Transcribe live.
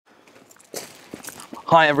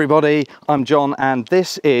Hi everybody, I'm John and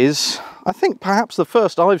this is, I think perhaps the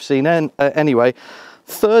first I've seen anyway,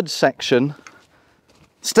 third section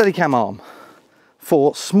Steadicam arm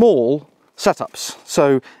for small setups.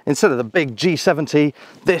 So instead of the big G70,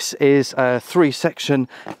 this is a 3-section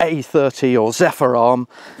A30 or Zephyr arm,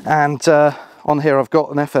 and on here I've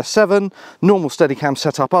got an FS7, normal Steadicam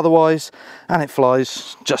setup otherwise, and it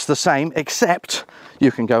flies just the same, except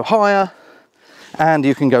you can go higher and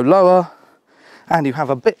you can go lower, and you have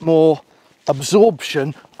a bit more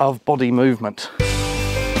absorption of body movement.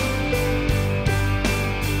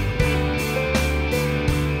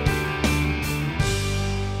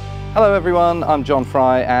 Hello everyone, I'm John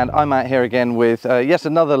Fry and I'm out here again with yet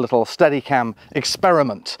another little Steadicam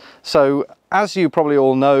experiment. So as you probably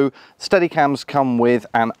all know, Steadicams come with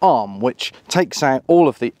an arm which takes out all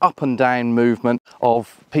of the up and down movement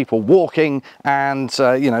of people walking and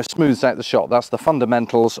you know, smooths out the shot. That's the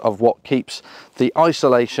fundamentals of what keeps the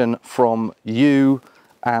isolation from you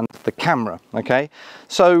and the camera, okay?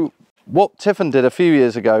 So what Tiffin did a few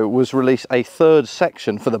years ago was release a third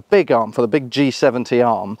section for the big arm, for the big G70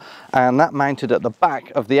 arm, and that mounted at the back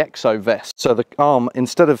of the exo vest. So the arm,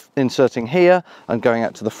 instead of inserting here and going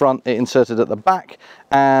out to the front, it inserted at the back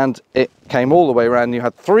and it came all the way around. You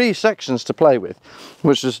had 3 sections to play with,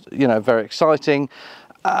 which is, you know, very exciting.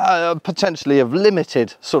 Potentially of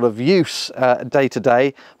limited sort of use day to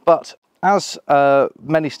day, but as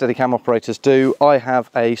many Steadicam operators do, I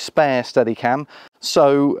have a spare Steadicam.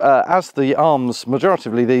 So as the arms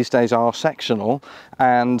majoritively these days are sectional,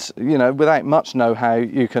 and you know, without much know-how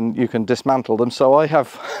you can dismantle them. So I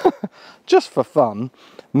have just for fun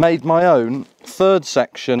made my own third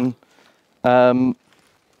section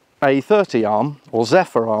A30 arm, or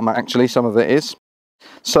Zephyr arm actually, some of it is.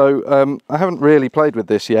 So I haven't really played with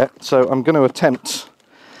this yet, so I'm going to attempt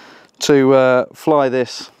to fly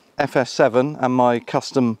this FS7 and my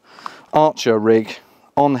custom Archer rig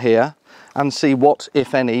on here and see what,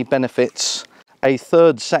 if any, benefits a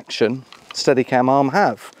third section Steadicam arm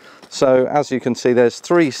have. So as you can see, there's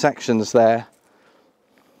 3 sections there.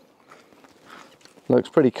 Looks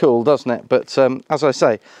pretty cool, doesn't it? But as I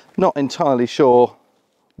say, not entirely sure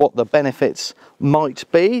what the benefits might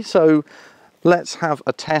be, so let's have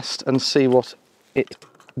a test and see what it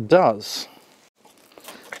does.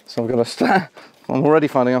 So I'm going to stand. I'm already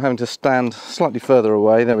finding I'm having to stand slightly further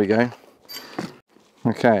away. There we go.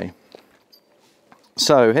 Okay.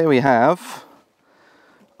 So here we have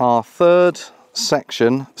our third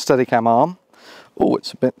section Steadicam arm. Oh,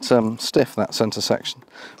 it's a bit stiff, that centre section.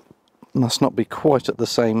 Must not be quite at the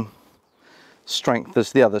same strength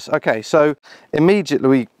as the others. Okay, so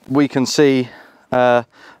immediately we can see a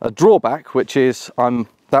drawback, which is I'm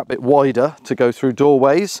that bit wider to go through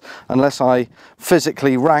doorways unless I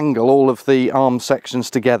physically wrangle all of the arm sections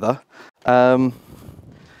together.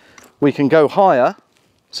 We can go higher,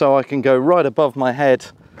 so I can go right above my head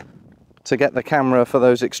to get the camera for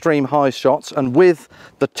those extreme high shots, and with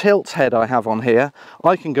the tilt head I have on here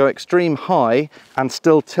I can go extreme high and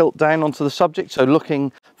still tilt down onto the subject. So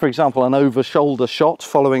looking, for example, an over shoulder shot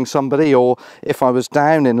following somebody, or if I was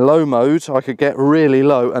down in low mode I could get really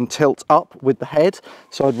low and tilt up with the head,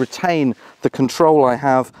 so I'd retain the control I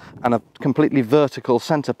have and a completely vertical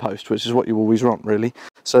center post, which is what you always want really.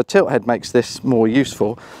 So a tilt head makes this more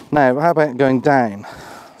useful. Now how about going down?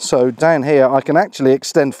 So down here I can actually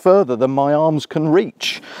extend further than my arms can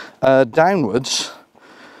reach downwards.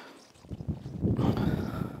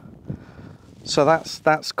 So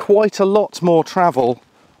that's quite a lot more travel.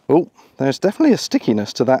 Oh, there's definitely a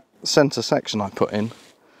stickiness to that centre section I put in.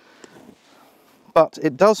 But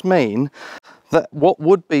it does mean that what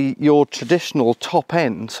would be your traditional top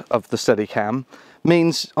end of the Steadicam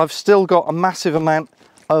means I've still got a massive amount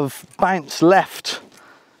of bounce left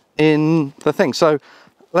in the thing. So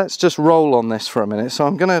let's just roll on this for a minute. So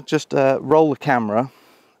I'm going to just roll the camera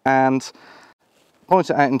and point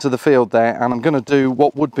it out into the field there, and I'm going to do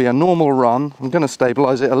what would be a normal run. I'm going to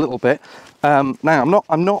stabilize it a little bit. Now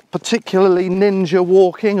I'm not particularly ninja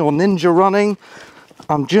walking or ninja running.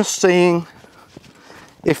 I'm just seeing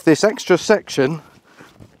if this extra section,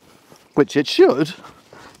 which it should,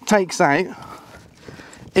 takes out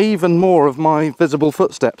even more of my visible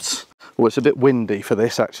footsteps. Oh, it's a bit windy for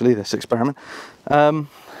this actually, this experiment,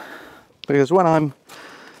 because when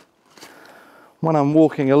I'm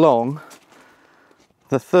walking along,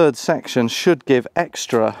 the third section should give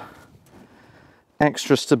extra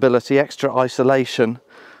stability, extra isolation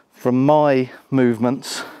from my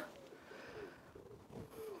movements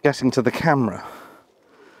getting to the camera.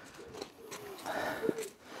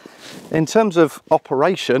 In terms of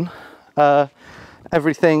operation,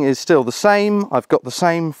 everything is still the same. I've got the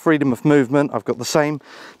same freedom of movement. I've got the same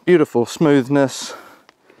beautiful smoothness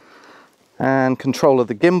and control of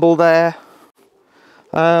the gimbal there.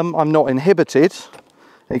 I'm not inhibited,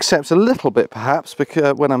 except a little bit perhaps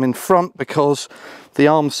because when I'm in front, because the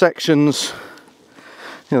arm sections,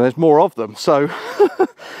 you know, there's more of them, so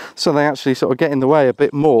so they actually sort of get in the way a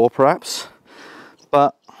bit more perhaps.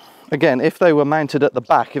 But again, if they were mounted at the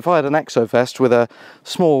back, if I had an exo vest with a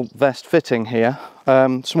small vest fitting here,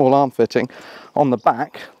 small arm fitting on the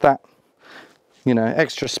back, that, you know,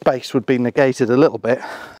 extra space would be negated a little bit.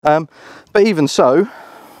 But even so,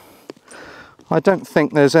 I don't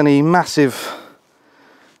think there's any massive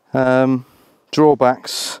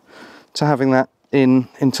drawbacks to having that in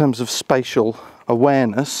terms of spatial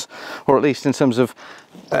awareness, or at least in terms of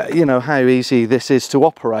you know, how easy this is to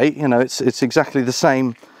operate. You know, it's exactly the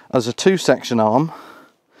same as a 2-section arm.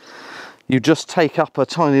 You just take up a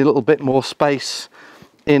tiny little bit more space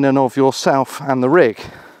in and of yourself and the rig.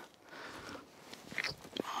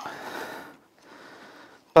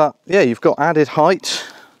 But yeah, you've got added height,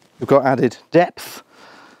 you've got added depth,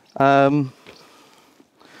 so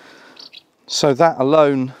that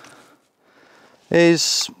alone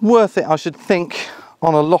is worth it, I should think,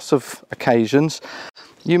 on a lot of occasions.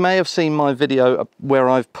 You may have seen my video where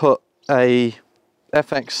I've put a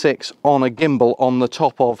FX6 on a gimbal on the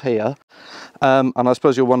top of here, and I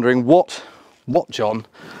suppose you're wondering what John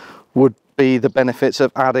would be the benefits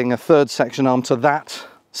of adding a 3rd section arm to that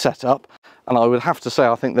setup. And I would have to say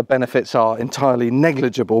I think the benefits are entirely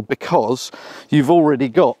negligible, because you've already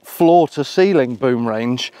got floor to ceiling boom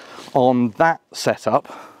range on that setup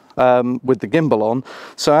with the gimbal on.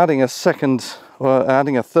 So adding a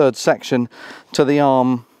 3rd section to the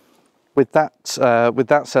arm with that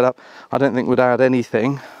setup, I don't think would add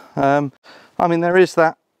anything. I mean, there is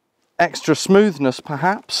that extra smoothness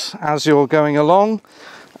perhaps as you're going along.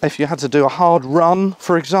 If you had to do a hard run,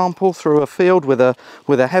 for example, through a field with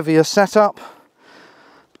a heavier setup,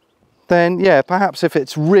 then yeah, perhaps if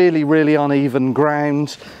it's really, really uneven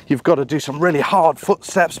ground, you've got to do some really hard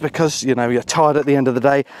footsteps because, you know, you're tired at the end of the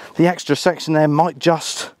day, the extra section there might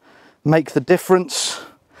just make the difference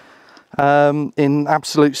in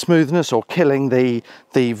absolute smoothness, or killing the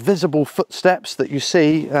visible footsteps that you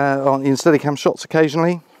see in Steadicam shots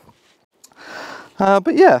occasionally.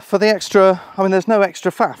 But yeah, for the extra, I mean, there's no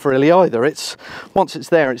extra faff really either. It's once it's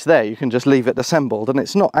there, you can just leave it assembled, and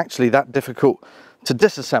it's not actually that difficult to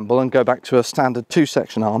disassemble and go back to a standard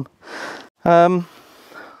 2-section arm.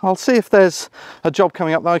 I'll see if there's a job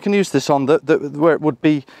coming up that I can use this on where it would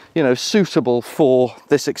be, you know, suitable for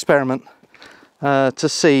this experiment, to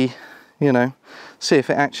see, you know, see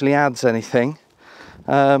if it actually adds anything.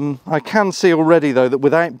 I can see already though that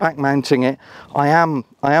without back mounting it, I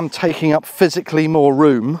am taking up physically more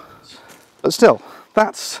room. But still,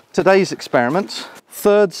 that's today's experiment.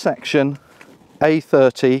 3rd section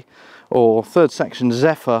A30 or 3rd section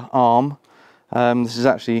Zephyr arm. This is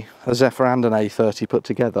actually a Zephyr and an A30 put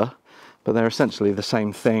together, but they're essentially the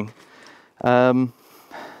same thing. And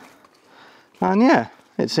yeah,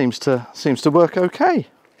 it seems to work okay.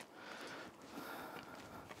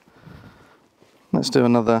 Let's do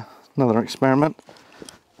another experiment.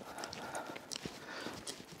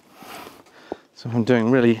 So I'm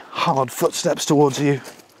doing really hard footsteps towards you.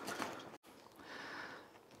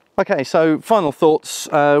 Okay, so final thoughts.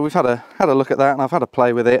 We've had a look at that, and I've had a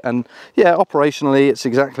play with it, and yeah, operationally it's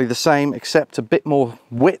exactly the same, except a bit more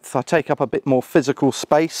width. I take up a bit more physical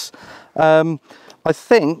space. I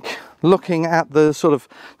think looking at the sort of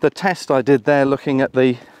the test I did there, looking at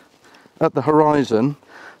the horizon,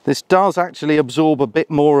 this does actually absorb a bit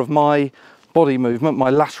more of my body movement, my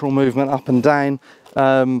lateral movement up and down,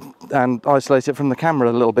 and isolate it from the camera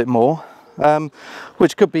a little bit more,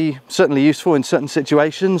 which could be certainly useful in certain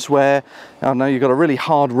situations where, I don't know, you've got a really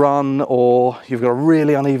hard run, or you've got a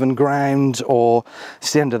really uneven ground, or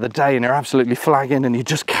it's the end of the day and you're absolutely flagging and you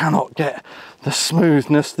just cannot get the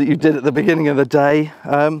smoothness that you did at the beginning of the day.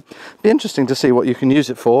 Be interesting to see what you can use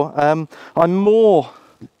it for. I'm more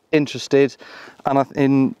interested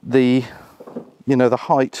in the, you know, the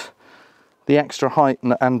height, the extra height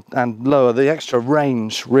and lower, the extra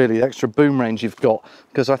range, really, the extra boom range you've got,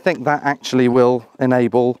 because I think that actually will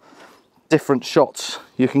enable different shots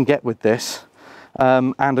you can get with this,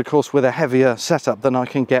 and of course with a heavier setup than I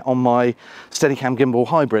can get on my Steadicam gimbal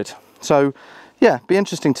hybrid. So yeah, be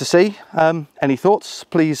interesting to see. Any thoughts,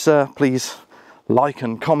 please like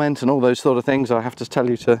and comment and all those sort of things I have to tell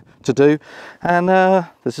you to do. And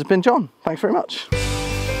this has been John. Thanks very much.